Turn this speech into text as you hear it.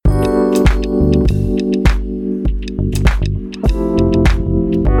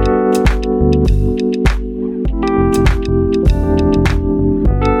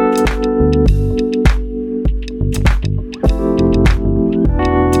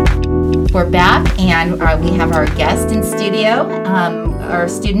We're back, and we have our guest in studio. Our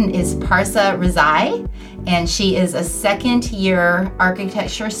student is Parsa Rezai, and she is a second-year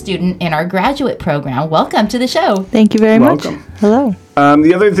architecture student in our graduate program. Welcome to the show. Thank you very much. Hello.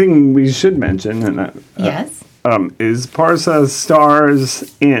 The other thing we should mention, Yes, is Parsa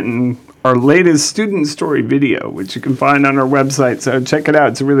stars in our latest student story video, which you can find on our website. So check it out;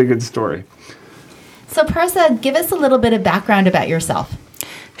 it's a really good story. So Parsa, give us a little bit of background about yourself.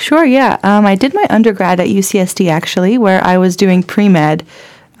 Sure, yeah. I did my undergrad at UCSD, actually, where I was doing pre-med,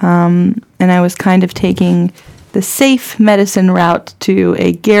 and I was kind of taking the safe medicine route to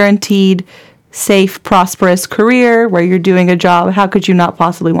a guaranteed, safe, prosperous career where you're doing a job. How could you not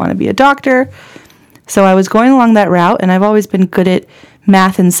possibly want to be a doctor? So I was going along that route, and I've always been good at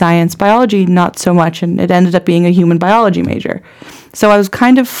math and science, biology not so much, and it ended up being a human biology major. So I was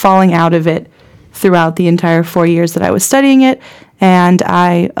kind of falling out of it throughout the entire 4 years that I was studying it, and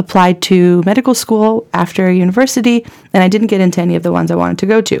I applied to medical school after university, and I didn't get into any of the ones I wanted to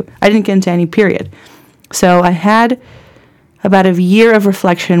go to. I didn't get into any, period. So I had about a year of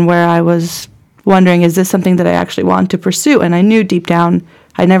reflection where I was wondering, is this something that I actually want to pursue? And I knew deep down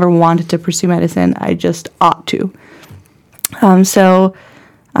I never wanted to pursue medicine. I just ought to. So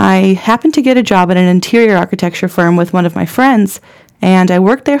I happened to get a job at an interior architecture firm with one of my friends, and I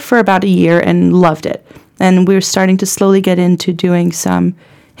worked there for about a year and loved it. And we were starting to slowly get into doing some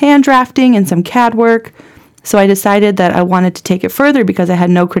hand drafting and some CAD work. So I decided that I wanted to take it further because I had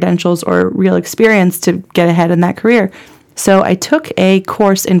no credentials or real experience to get ahead in that career. So I took a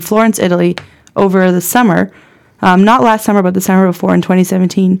course in Florence, Italy over the summer, not last summer, but the summer before in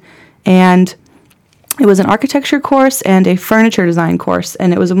 2017. And it was an architecture course and a furniture design course,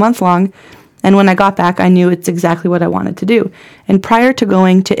 and it was a month long. And when I got back, I knew it's exactly what I wanted to do. And prior to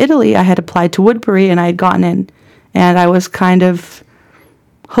going to Italy, I had applied to Woodbury, and I had gotten in. And I was kind of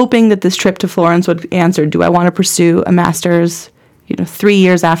hoping that this trip to Florence would answer, do I want to pursue a master's, 3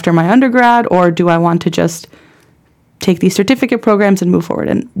 years after my undergrad, or do I want to just take these certificate programs and move forward?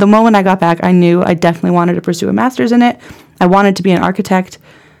 And the moment I got back, I knew I definitely wanted to pursue a master's in it. I wanted to be an architect.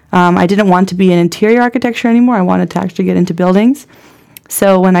 I didn't want to be in interior architecture anymore. I wanted to actually get into buildings.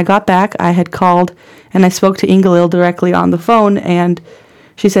 So when I got back, I had called and I spoke to Inga-Lill directly on the phone, and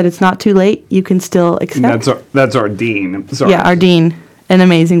she said, it's not too late. You can still accept. That's our dean. Sorry. Yeah, our dean, an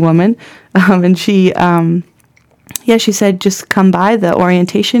amazing woman. And she said, just come by. The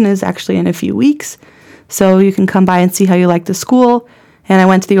orientation is actually in a few weeks. So you can come by and see how you like the school. And I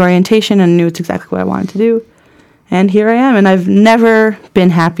went to the orientation and knew it's exactly what I wanted to do. And here I am, and I've never been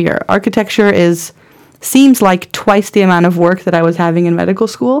happier. Architecture seems like twice the amount of work that I was having in medical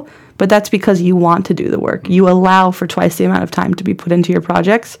school, but that's because you want to do the work. You allow for twice the amount of time to be put into your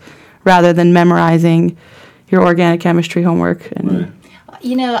projects rather than memorizing your organic chemistry homework. And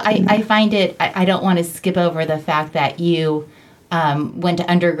I find it, I don't want to skip over the fact that you went to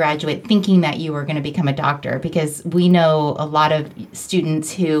undergraduate thinking that you were going to become a doctor, because we know a lot of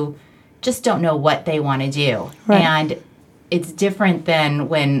students who just don't know what they want to do. Right. And it's different than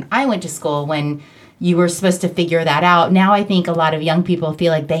when I went to school, when you were supposed to figure that out. Now I think a lot of young people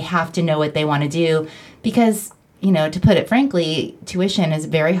feel like they have to know what they want to do because, to put it frankly, tuition is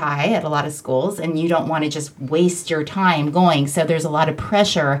very high at a lot of schools, and you don't want to just waste your time going. So there's a lot of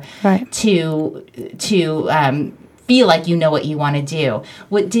pressure to feel like you know what you want to do.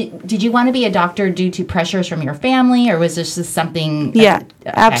 Did you want to be a doctor due to pressures from your family, or was this just something? Yeah,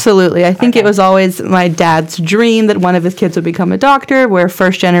 absolutely. I think it was always my dad's dream that one of his kids would become a doctor. We're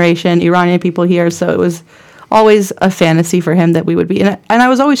first generation Iranian people here, so it was always a fantasy for him that we would be. And I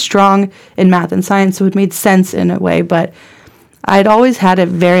was always strong in math and science, so it made sense in a way. But I'd always had a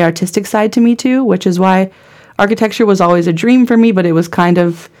very artistic side to me too, which is why architecture was always a dream for me, but it was kind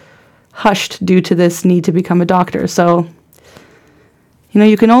of hushed due to this need to become a doctor. So,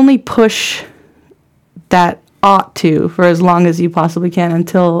 you can only push that ought to for as long as you possibly can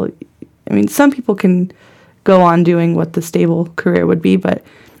until, some people can go on doing what the stable career would be, but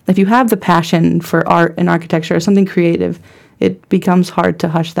if you have the passion for art and architecture or something creative, it becomes hard to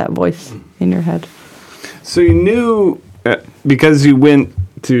hush that voice in your head. So you knew, because you went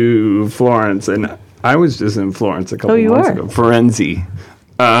to Florence, and I was just in Florence a couple months ago, Firenze.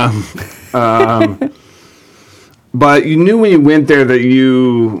 But you knew when you went there that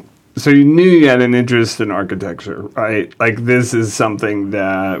you knew you had an interest in architecture, right? Like this is something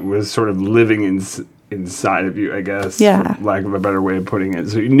that was sort of living inside of you, I guess, for lack of a better way of putting it.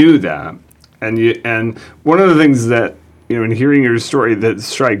 So you knew that. And one of the things that, in hearing your story that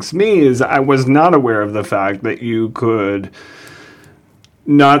strikes me is I was not aware of the fact that you could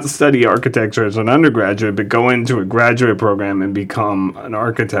not study architecture as an undergraduate, but go into a graduate program and become an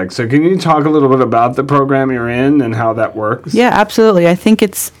architect. So can you talk a little bit about the program you're in and how that works? Yeah, absolutely. I think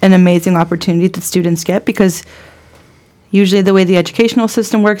it's an amazing opportunity that students get because usually the way the educational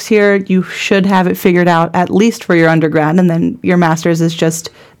system works here, you should have it figured out at least for your undergrad, and then your master's is just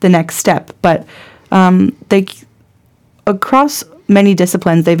the next step. But they across many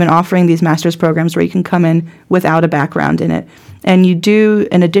disciplines, they've been offering these master's programs where you can come in without a background in it. And you do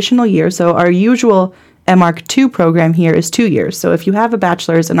an additional year. So our usual MArch 2 program here is 2 years. So if you have a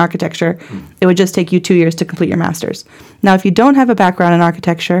bachelor's in architecture, it would just take you 2 years to complete your master's. Now, if you don't have a background in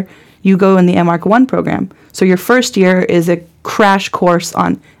architecture, you go in the MArch 1 program. So your first year is a crash course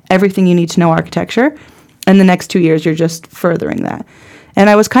on everything you need to know architecture. And the next 2 years, you're just furthering that. And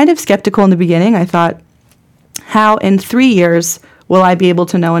I was kind of skeptical in the beginning. I thought, how in 3 years will I be able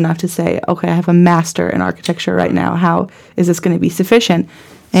to know enough to say, okay, I have a master in architecture right now. How is this going to be sufficient?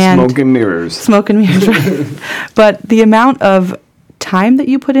 And smoke and mirrors. Smoke and mirrors, right? But the amount of time that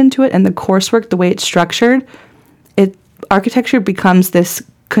you put into it and the coursework, the way it's structured, architecture becomes this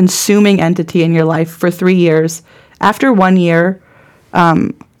consuming entity in your life for 3 years. After 1 year,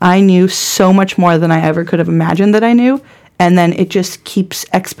 I knew so much more than I ever could have imagined that I knew. And then it just keeps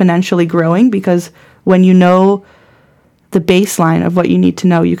exponentially growing because when you know the baseline of what you need to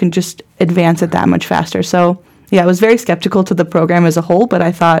know, you can just advance it that much faster. So, yeah, I was very skeptical to the program as a whole, but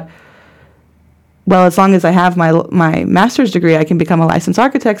I thought, well, as long as I have my master's degree, I can become a licensed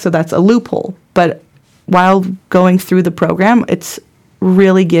architect, so that's a loophole. But while going through the program, it's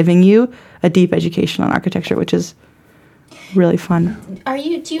really giving you a deep education on architecture, which is really fun.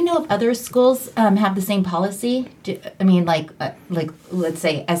 Do you know if other schools have the same policy? Like let's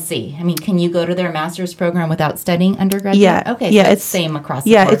say SC. Can you go to their master's program without studying undergraduate? Yeah. Okay. Yeah, so it's same across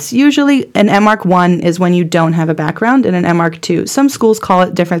the board. board. It's usually an MArch 1 is when you don't have a background, and an MArch 2. Some schools call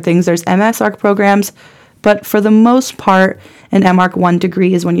it different things. There's MS-Arch programs, but for the most part, an MArch 1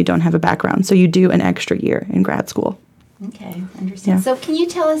 degree is when you don't have a background. So you do an extra year in grad school. Okay, understand. Yeah. So can you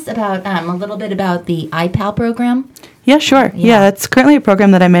tell us about a little bit about the IPAL program? Yeah, sure. Yeah, that's currently a program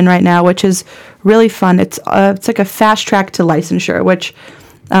that I'm in right now, which is really fun. It's like a fast track to licensure, which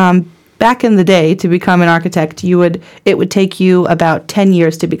back in the day, to become an architect, it would take you about 10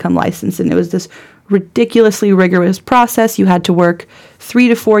 years to become licensed, and it was this ridiculously rigorous process. You had to work 3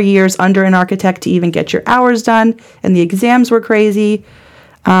 to 4 years under an architect to even get your hours done, and the exams were crazy.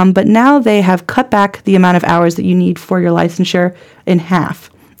 But now they have cut back the amount of hours that you need for your licensure in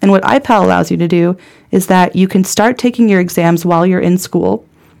half. And what IPAL allows you to do is that you can start taking your exams while you're in school,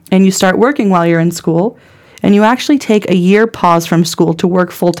 and you start working while you're in school, and you actually take a year pause from school to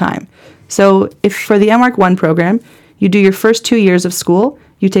work full-time. So if for the MArch 1 program, you do your first 2 years of school,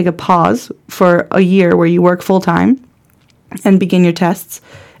 you take a pause for a year where you work full-time and begin your tests,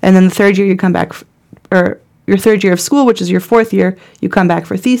 and then the third year you come back, your third year of school, which is your fourth year, you come back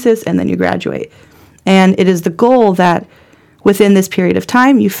for thesis, and then you graduate. And it is the goal that within this period of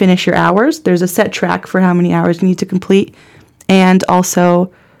time, you finish your hours. There's a set track for how many hours you need to complete, and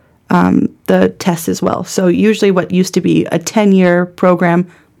also the test as well. So usually what used to be a 10-year program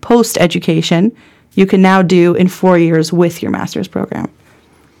post-education, you can now do in 4 years with your master's program.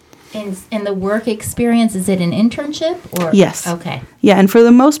 And the work experience, is it an internship? Or? Yes. Okay. Yeah, and for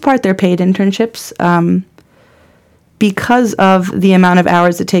the most part, they're paid internships. Because of the amount of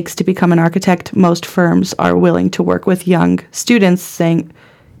hours it takes to become an architect, most firms are willing to work with young students saying,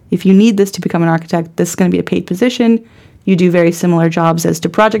 if you need this to become an architect, this is going to be a paid position. You do very similar jobs as to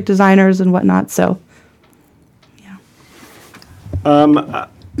project designers and whatnot. So, yeah.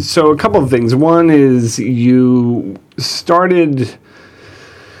 So a couple of things. One is you started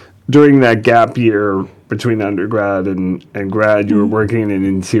during that gap year between undergrad and grad, you were working in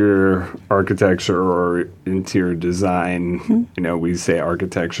interior architecture or interior design. Mm-hmm. We say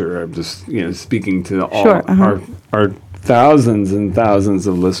architecture. I'm just, speaking to all our thousands and thousands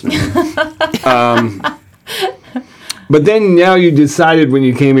of listeners. But then now you decided when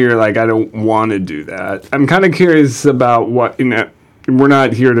you came here, I don't want to do that. I'm kind of curious about what, we're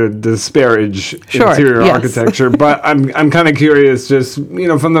not here to disparage interior architecture, but I'm kind of curious just,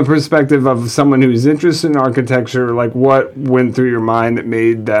 from the perspective of someone who's interested in architecture, what went through your mind that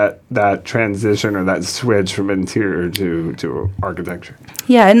made that transition or that switch from interior to architecture?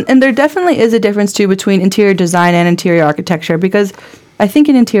 Yeah, and there definitely is a difference, too, between interior design and interior architecture, because I think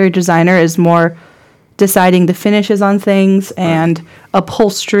an interior designer is more deciding the finishes on things and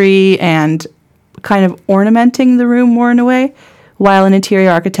upholstery and kind of ornamenting the room more in a way, while an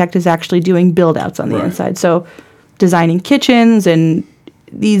interior architect is actually doing build-outs on the inside. So designing kitchens and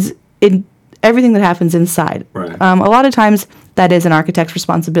these everything that happens inside. Right. A lot of times that is an architect's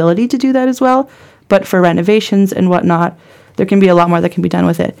responsibility to do that as well, but for renovations and whatnot, there can be a lot more that can be done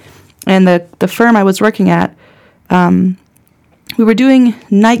with it. And the firm I was working at, we were doing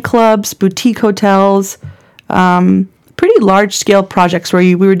nightclubs, boutique hotels, pretty large-scale projects where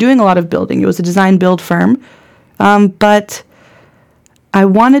we were doing a lot of building. It was a design-build firm, but I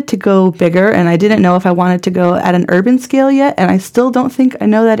wanted to go bigger, and I didn't know if I wanted to go at an urban scale yet, and I still don't think I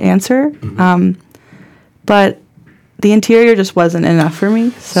know that answer. But the interior just wasn't enough for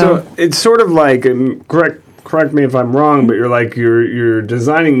me. So it's sort of like, and correct me if I'm wrong, but you're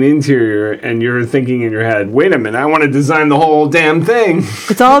designing the interior and you're thinking in your head, wait a minute, I want to design the whole damn thing.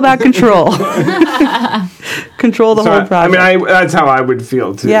 It's all about control. Control the whole project. I mean, that's how I would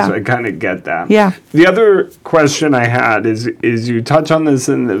feel too. Yeah. So I kind of get that. Yeah. The other question I had is you touch on this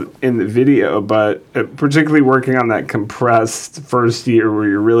in the video, but particularly working on that compressed first year where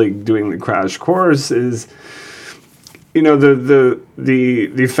you're really doing the crash course is, you know,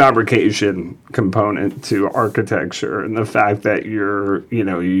 the fabrication component to architecture and the fact that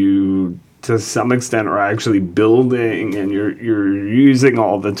you to some extent are actually building and you're using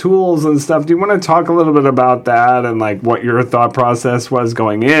all the tools and stuff. Do you want to talk a little bit about that and like what your thought process was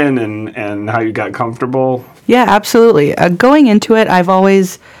going in and how you got comfortable? Yeah, absolutely. Going into it,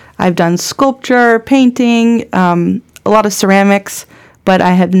 I've done sculpture, painting, a lot of ceramics, but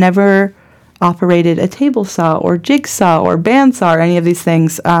I have never operated a table saw or jigsaw or bandsaw or any of these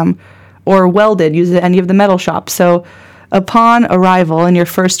things, or welded, used any of the metal shops. So upon arrival in your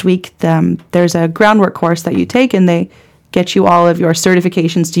first week, there's a groundwork course that you take, and they get you all of your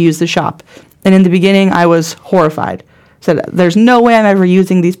certifications to use the shop. And in the beginning, I was horrified. Said, there's no way I'm ever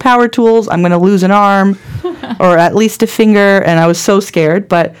using these power tools. I'm going to lose an arm or at least a finger. And I was so scared.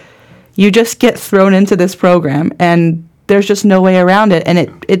 But you just get thrown into this program, and there's just no way around it.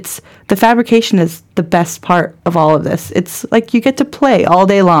 And it's the fabrication is the best part of all of this. It's like you get to play all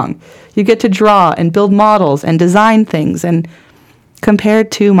day long. You get to draw and build models and design things. And compared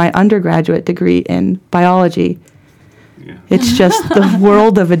to my undergraduate degree in biology, it's just the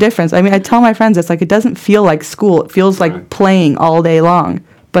world of a difference. I mean, I tell my friends, it's like it doesn't feel like school. It feels like playing all day long,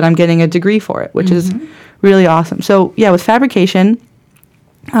 but I'm getting a degree for it, which is really awesome. So yeah, with fabrication,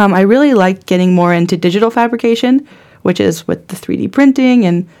 I really like getting more into digital fabrication, which is with the 3D printing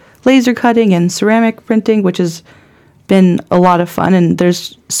and laser cutting and ceramic printing, which has been a lot of fun. And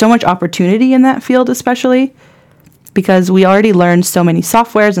there's so much opportunity in that field, especially because we already learned so many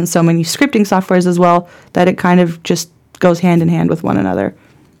softwares and so many scripting softwares as well that it kind of just goes hand in hand with one another.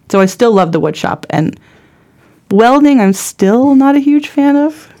 So I still love the wood shop. And welding, I'm still not a huge fan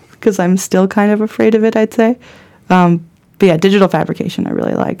of because I'm still kind of afraid of it, I'd say. But yeah, digital fabrication I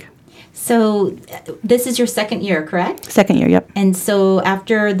really like. So this is your second year, correct? Second year, yep. And so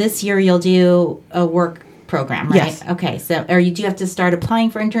after this year, you'll do a work program, right? Yes. Okay. So do you have to start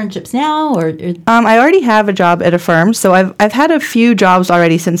applying for internships now, or? I already have a job at a firm, so I've had a few jobs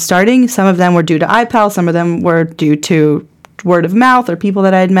already since starting. Some of them were due to IPAL, some of them were due to word of mouth or people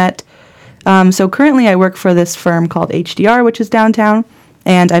that I had met. So currently I work for this firm called HDR, which is downtown,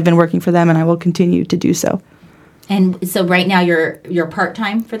 and I've been working for them, and I will continue to do so. And so right now you're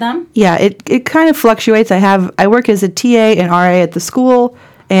part-time for them? Yeah, it kind of fluctuates. I work as a TA and RA at the school,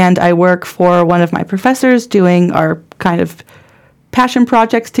 and I work for one of my professors doing our kind of passion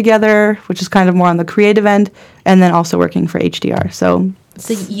projects together, which is kind of more on the creative end, and then also working for HDR. So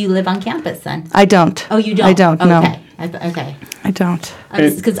you live on campus then? I don't. Oh, you don't? I don't, no. Okay. I don't.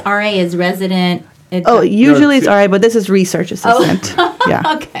 Because RA is resident. Usually it's RA, but this is research assistant. Oh.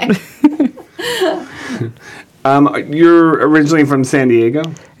 Yeah. Okay. You're originally from San Diego?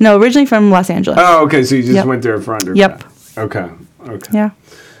 No, originally from Los Angeles. Oh, okay. So you just went there for undergrad. Yep. Okay. Yeah.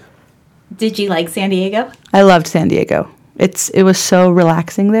 Did you like San Diego? I loved San Diego. It was so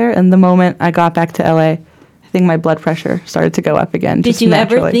relaxing there, and the moment I got back to LA, I think my blood pressure started to go up again. Did you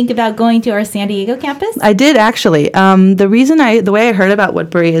ever think about going to our San Diego campus? I did actually. The way I heard about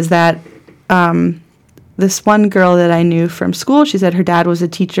Woodbury is that this one girl that I knew from school, she said her dad was a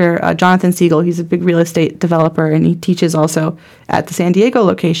teacher, Jonathan Siegel. He's a big real estate developer, and he teaches also at the San Diego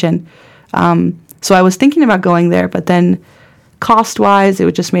location. So I was thinking about going there, but then cost-wise, it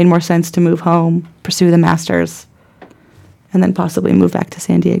would just made more sense to move home, pursue the master's, and then possibly move back to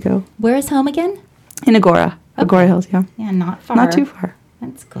San Diego. Where is home again? In Agora. Okay. Agora Hills, yeah. Yeah, not far. Not too far.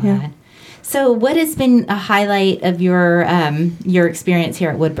 That's good. Yeah. So what has been a highlight of your experience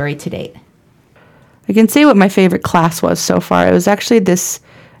here at Woodbury to date? I can say what my favorite class was so far. It was actually this,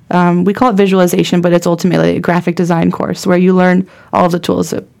 we call it visualization, but it's ultimately a graphic design course where you learn all of the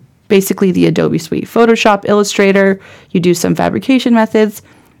tools, basically the Adobe suite, Photoshop, Illustrator, you do some fabrication methods.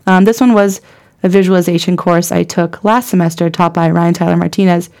 This one was a visualization course I took last semester, taught by Ryan Tyler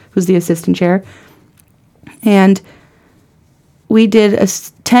Martinez, who's the assistant chair. And we did a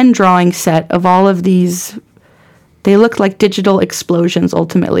 10 drawing set of all of these. They looked like digital explosions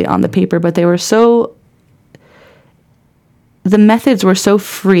ultimately on the paper, but they were the methods were so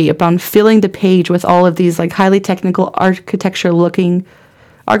free about filling the page with all of these like highly technical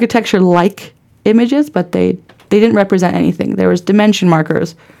architecture-like images, but they didn't represent anything. There was dimension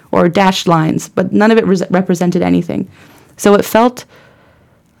markers or dashed lines, but none of it represented anything. So it felt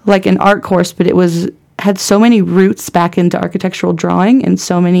like an art course, but it had so many roots back into architectural drawing and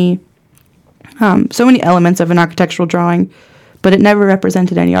so many elements of an architectural drawing, but it never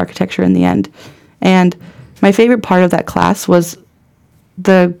represented any architecture in the end. And my favorite part of that class was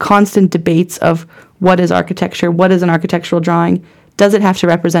the constant debates of what is architecture, what is an architectural drawing, does it have to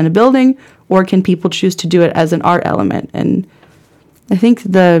represent a building, or can people choose to do it as an art element? And I think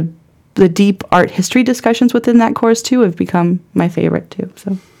the deep art history discussions within that course too have become my favorite too.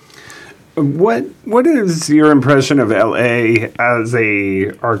 So, what is your impression of LA as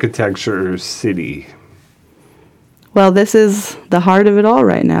a architecture city? Well, this is the heart of it all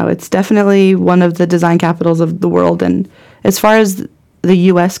right now. It's definitely one of the design capitals of the world. And as far as the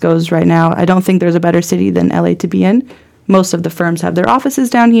U.S. goes right now, I don't think there's a better city than LA to be in. Most of the firms have their offices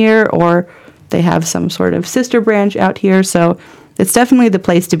down here, or they have some sort of sister branch out here. So it's definitely the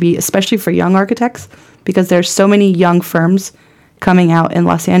place to be, especially for young architects, because there's so many young firms coming out in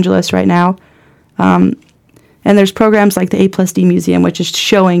Los Angeles right now. And there's programs like the A+D Museum, which is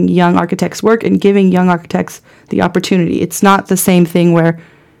showing young architects' work and giving young architects the opportunity. It's not the same thing where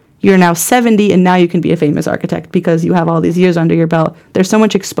you're now 70 and now you can be a famous architect because you have all these years under your belt. There's so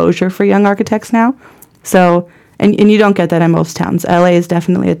much exposure for young architects now. So, and you don't get that in most towns. LA is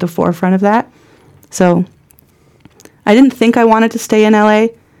definitely at the forefront of that. So I didn't think I wanted to stay in LA,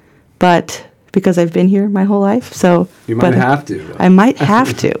 but because I've been here my whole life. So you might have to. Though. I might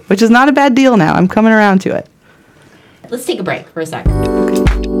have to, which is not a bad deal now. I'm coming around to it. Let's take a break for a sec.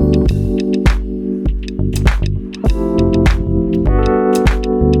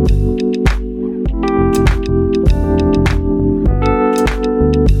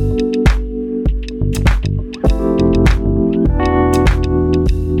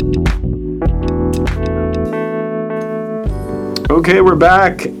 Okay, we're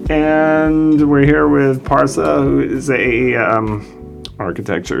back, and we're here with Parsa, who is a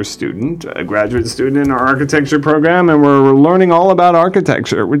architecture student, a graduate student in our architecture program, and we're learning all about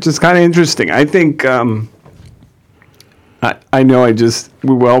architecture, which is kind of interesting. I think, I know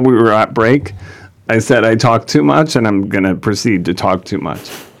we were at break. I said I talk too much, and I'm going to proceed to talk too much.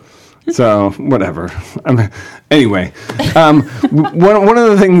 So, whatever. Anyway, one of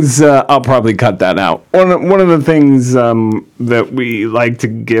the things, I'll probably cut that out. One of the things that we like to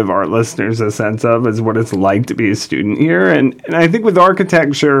give our listeners a sense of is what it's like to be a student here. And I think with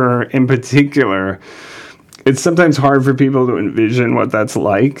architecture in particular, it's sometimes hard for people to envision what that's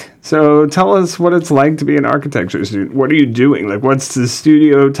like. So tell us what it's like to be an architecture student. What are you doing? Like, what's the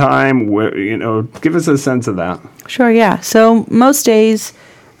studio time? Give us a sense of that. Sure, yeah. So most days,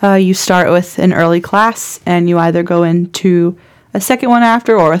 you start with an early class, and you either go into a second one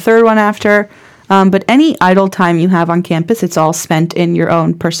after or a third one after. But any idle time you have on campus, it's all spent in your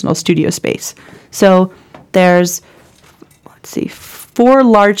own personal studio space. So there's, 4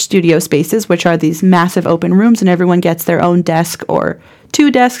 large studio spaces, which are these massive open rooms, and everyone gets their own desk or 2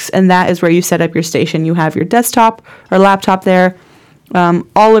 desks, and that is where you set up your station. You have your desktop or laptop there,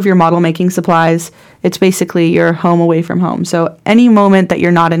 all of your model making supplies. It's basically your home away from home. So any moment that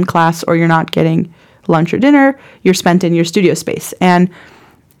you're not in class or you're not getting lunch or dinner, you're spent in your studio space. And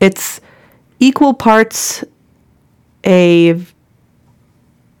it's equal parts an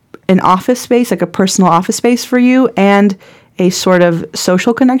office space, like a personal office space for you, and a sort of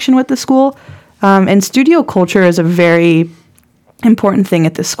social connection with the school. And studio culture is a very important thing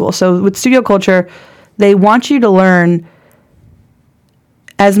at this school. So with studio culture, they want you to learn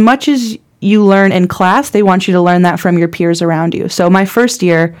as much as you learn in class. They want you to learn that from your peers around you. So my first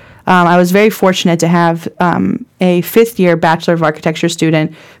year, I was very fortunate to have a fifth-year Bachelor of Architecture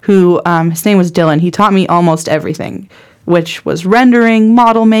student who, his name was Dylan. He taught me almost everything, which was rendering,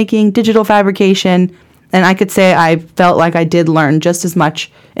 model making, digital fabrication. And I could say I felt like I did learn just as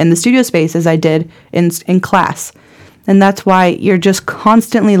much in the studio space as I did in class. And that's why you're just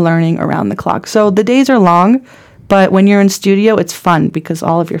constantly learning around the clock. So the days are long, but when you're in studio, it's fun because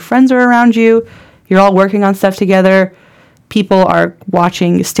all of your friends are around you. You're all working on stuff together. People are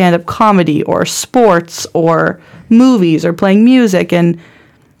watching stand-up comedy or sports or movies or playing music. And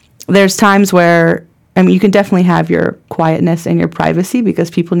there's times where I mean, you can definitely have your quietness and your privacy because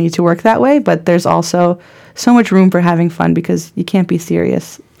people need to work that way, but there's also so much room for having fun because you can't be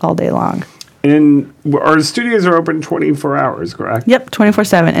serious all day long. And our studios are open 24 hours, correct? Yep,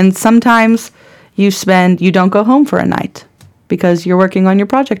 24/7. And sometimes you don't go home for a night because you're working on your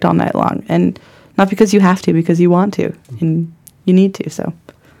project all night long. And not because you have to, because you want to and you need to. So,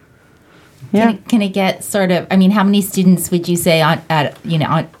 yeah. Can it get sort of, I mean, how many students would you say on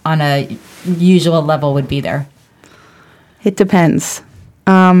a usual level would be there? It depends.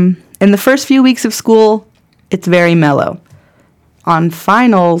 In the first few weeks of school, it's very mellow. On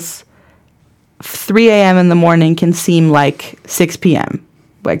finals, 3 a.m. in the morning can seem like 6 p.m.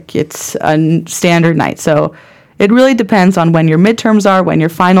 Like it's a standard night. So it really depends on when your midterms are, when your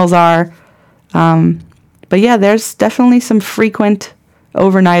finals are. But yeah, there's definitely some frequent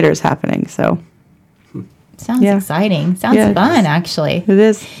overnighters happening. So sounds exciting. Sounds fun, actually. It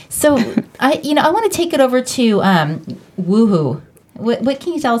is. So I want to take it over to Woohoo. What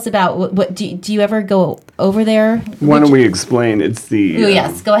can you tell us about? What do you ever go over there? Why don't we explain? It's the. Oh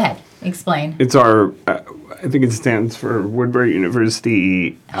yes, go ahead. Explain. It's our. I think it stands for Woodbury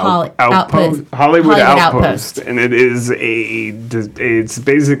University Hollywood Outpost, and it is it's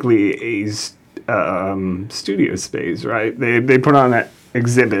basically a studio space, right? They put on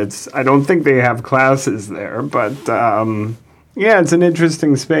exhibits. I don't think they have classes there, but it's an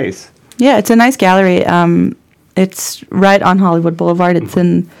interesting space. Yeah, it's a nice gallery. It's right on Hollywood Boulevard. It's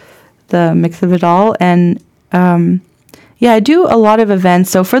in the mix of it all, and I do a lot of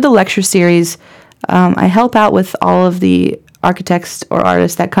events. So for the lecture series, I help out with all of the architects or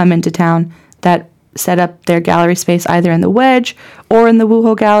artists that come into town that set up their gallery space either in the Wedge or in the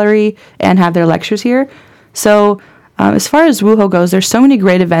WUHO Gallery and have their lectures here. So as far as WUHO goes, there's so many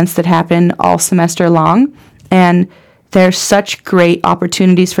great events that happen all semester long, and there's such great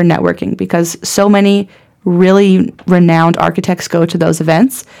opportunities for networking because so many really renowned architects go to those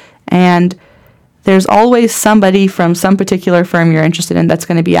events, and there's always somebody from some particular firm you're interested in that's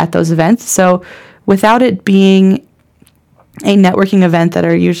going to be at those events. So without it being a networking event that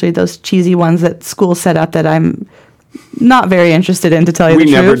are usually those cheesy ones that schools set up that I'm not very interested in, to tell you the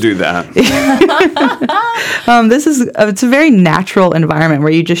truth. We never do that. It's a very natural environment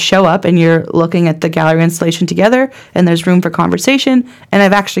where you just show up and you're looking at the gallery installation together and there's room for conversation. And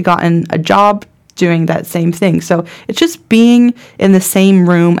I've actually gotten a job doing that same thing. So it's just being in the same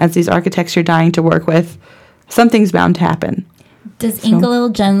room as these architects you're dying to work with. Something's bound to happen. Does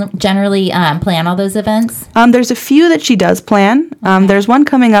Inkalil generally plan all those events? There's a few that she does plan. There's one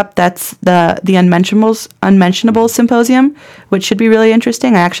coming up that's the Unmentionables Symposium, which should be really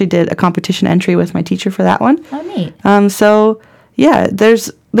interesting. I actually did a competition entry with my teacher for that one. Oh, neat. So, yeah, there's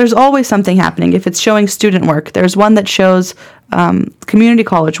always something happening. If it's showing student work, there's one that shows community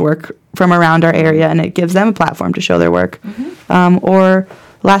college work from around our area, and it gives them a platform to show their work. Mm-hmm. Or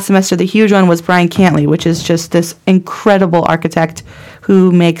last semester, the huge one was Brian Cantley, which is just this incredible architect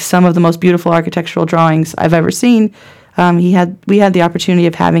who makes some of the most beautiful architectural drawings I've ever seen. We had the opportunity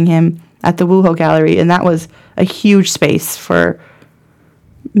of having him at the WUHO Gallery, and that was a huge space for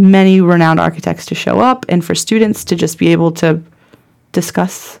many renowned architects to show up and for students to just be able to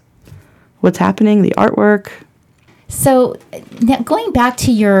discuss what's happening, the artwork. So now going back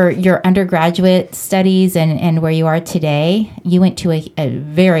to your undergraduate studies and where you are today, you went to a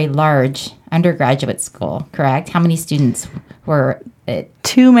very large undergraduate school, correct? How many students were it?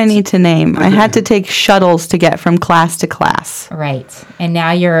 Too many to name. I had to take shuttles to get from class to class. Right. And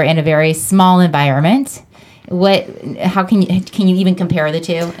now you're in a very small environment. How can you even compare the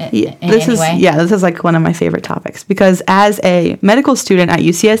two in any way? Yeah, this is like one of my favorite topics because as a medical student at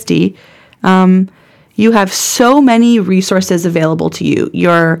UCSD, you have so many resources available to you.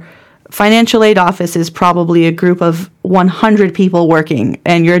 Your financial aid office is probably a group of 100 people working,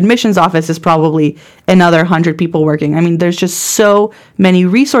 and your admissions office is probably another 100 people working. I mean, there's just so many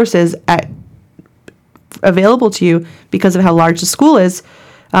resources available to you because of how large the school is.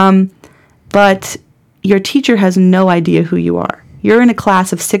 But your teacher has no idea who you are. You're in a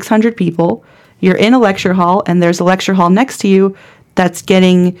class of 600 people. You're in a lecture hall, and there's a lecture hall next to you that's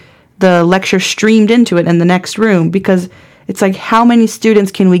getting the lecture streamed into it in the next room because it's like, how many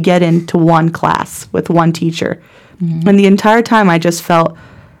students can we get into one class with one teacher? Mm-hmm. And the entire time I just felt,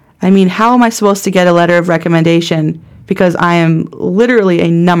 how am I supposed to get a letter of recommendation because I am literally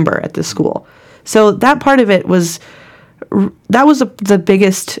a number at this school? So that part of it was the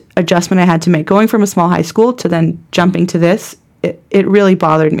biggest adjustment I had to make. Going from a small high school to then jumping to this, it really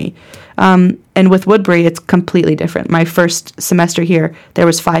bothered me. And with Woodbury, it's completely different. My first semester here, there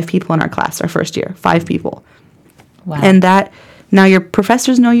was 5 people in our class, our first year, 5 people. Wow. And that, now your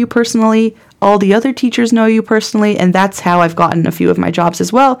professors know you personally, all the other teachers know you personally, and that's how I've gotten a few of my jobs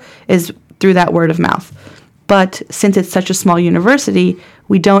as well, is through that word of mouth. But since it's such a small university,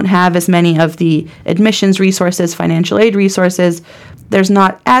 we don't have as many of the admissions resources, financial aid resources. There's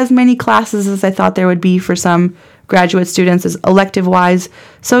not as many classes as I thought there would be for some graduate students as elective-wise.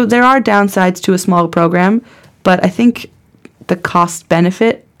 So there are downsides to a small program, but I think the cost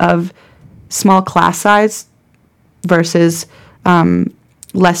benefit of small class size versus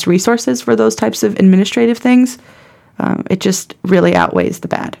less resources for those types of administrative things, it just really outweighs the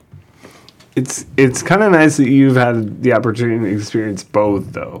bad. It's kind of nice that you've had the opportunity to experience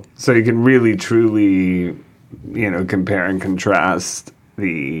both, though, so you can really truly, compare and contrast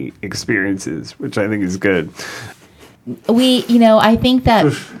the experiences, which I think is good. I think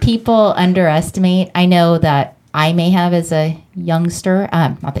that people underestimate. I know that I may have as a youngster,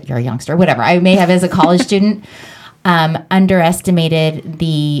 not that you're a youngster, whatever, I may have as a college student, underestimated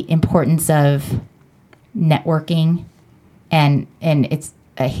the importance of networking, and it's,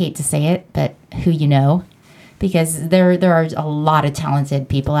 I hate to say it, but who you know, because there are a lot of talented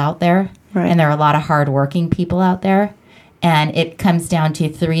people out there, right, and there are a lot of hardworking people out there, and it comes down to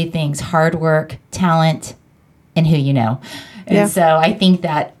three things: hard work, talent, and who you know. And so I think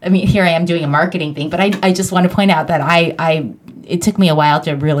that, here I am doing a marketing thing, but I just want to point out that it took me a while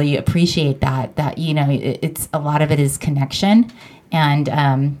to really appreciate that it's a lot of it is connection. And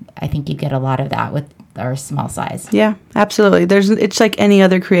I think you get a lot of that with our small size. Yeah, absolutely. It's like any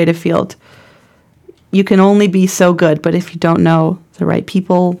other creative field. You can only be so good, but if you don't know the right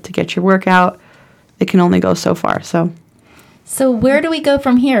people to get your work out, it can only go so far. So where do we go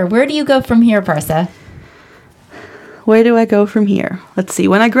from here? Where do you go from here, Parsa? Where do I go from here? Let's see.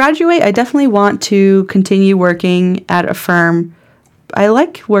 When I graduate, I definitely want to continue working at a firm. I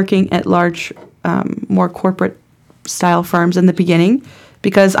like working at large, more corporate style firms in the beginning,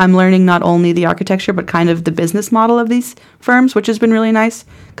 because I'm learning not only the architecture, but kind of the business model of these firms, which has been really nice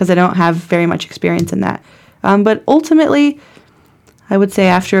because I don't have very much experience in that. But ultimately, I would say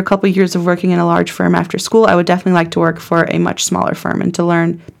after a couple years of working in a large firm after school, I would definitely like to work for a much smaller firm and to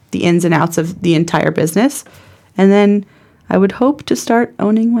learn the ins and outs of the entire business. And then I would hope to start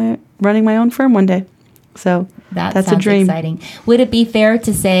running my own firm one day. So that's a dream. Exciting. Would it be fair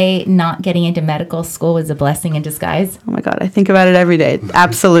to say not getting into medical school was a blessing in disguise? Oh my God, I think about it every day.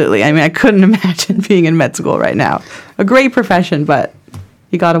 Absolutely. I couldn't imagine being in med school right now. A great profession, but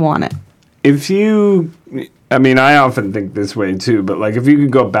you got to want it. I often think this way too, but like if you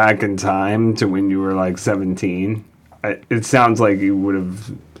could go back in time to when you were like 17, it sounds like you would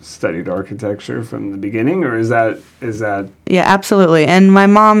have studied architecture from the beginning, or is that? Yeah, absolutely. And my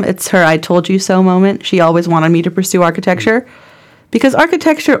mom, it's her I told you so moment. She always wanted me to pursue architecture, because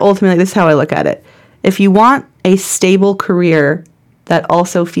architecture, ultimately, this is how I look at it. If you want a stable career that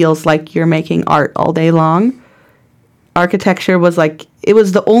also feels like you're making art all day long, architecture was it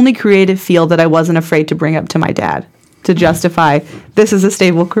was the only creative field that I wasn't afraid to bring up to my dad to justify this is a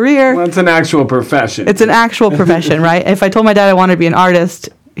stable career. Well, it's an actual profession. It's an actual profession, right? If I told my dad I wanted to be an artist,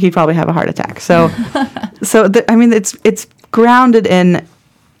 he'd probably have a heart attack. So, it's grounded in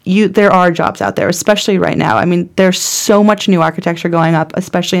you. There are jobs out there, especially right now. There's so much new architecture going up,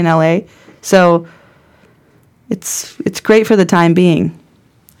 especially in LA. So, it's great for the time being.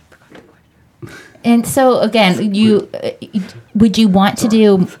 And so, again, would you want to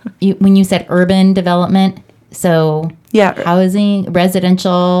do when you said urban development? So, yeah, housing,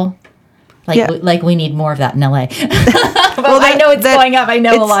 residential. Like we need more of that in LA. Well, I know it's going up. I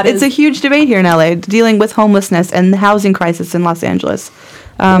know a lot. It's a huge debate here in LA, dealing with homelessness and the housing crisis in Los Angeles.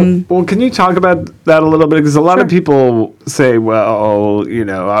 Well, can you talk about that a little bit? Because a lot of people say, well,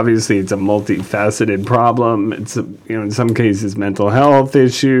 obviously it's a multifaceted problem. It's, in some cases mental health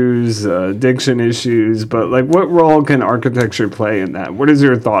issues, addiction issues. But what role can architecture play in that? What is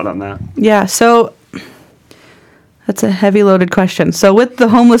your thought on that? Yeah, so that's a heavy loaded question. So with the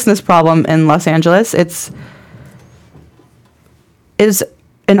homelessness problem in Los Angeles, it is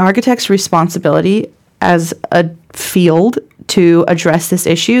an architect's responsibility as a field to address this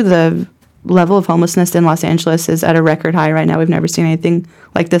issue. The level of homelessness in Los Angeles is at a record high right now. We've never seen anything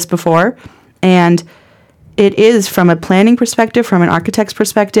like this before. And it is, from a planning perspective, from an architect's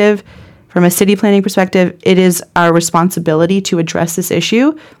perspective, from a city planning perspective, it is our responsibility to address this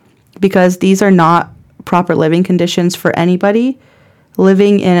issue, because these are not proper living conditions for anybody.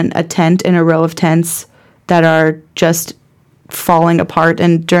 Living in a tent, in a row of tents that are just falling apart,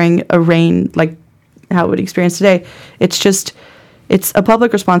 and during a rain like how we experience today, it's a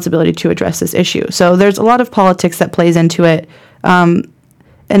public responsibility to address this issue. So there's a lot of politics that plays into it, and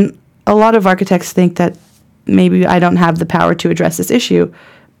a lot of architects think that maybe I don't have the power to address this issue,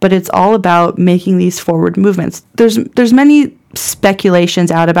 but it's all about making these forward movements. There's many speculations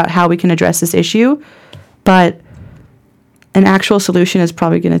out about how we can address this issue, but an actual solution is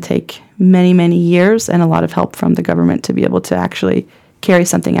probably going to take many, many years and a lot of help from the government to be able to actually carry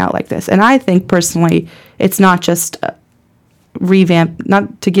something out like this. And I think personally, it's not just revamp,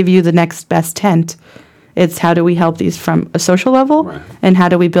 not to give you the next best tent. It's how do we help these from a social level, Right. and how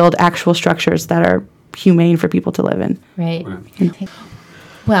do we build actual structures that are humane for people to live in. Right.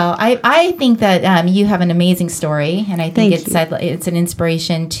 Well, I think that you have an amazing story, and I think it's an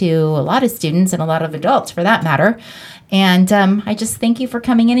inspiration to a lot of students and a lot of adults, for that matter. And I just thank you for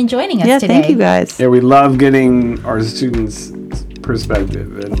coming in and joining us today. Yeah, thank you guys. Yeah, we love getting our students'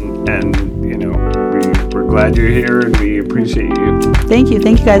 perspective, and you know, we're glad you're here, and we appreciate you. Thank you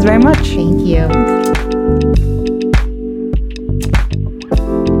guys very much. Thank you.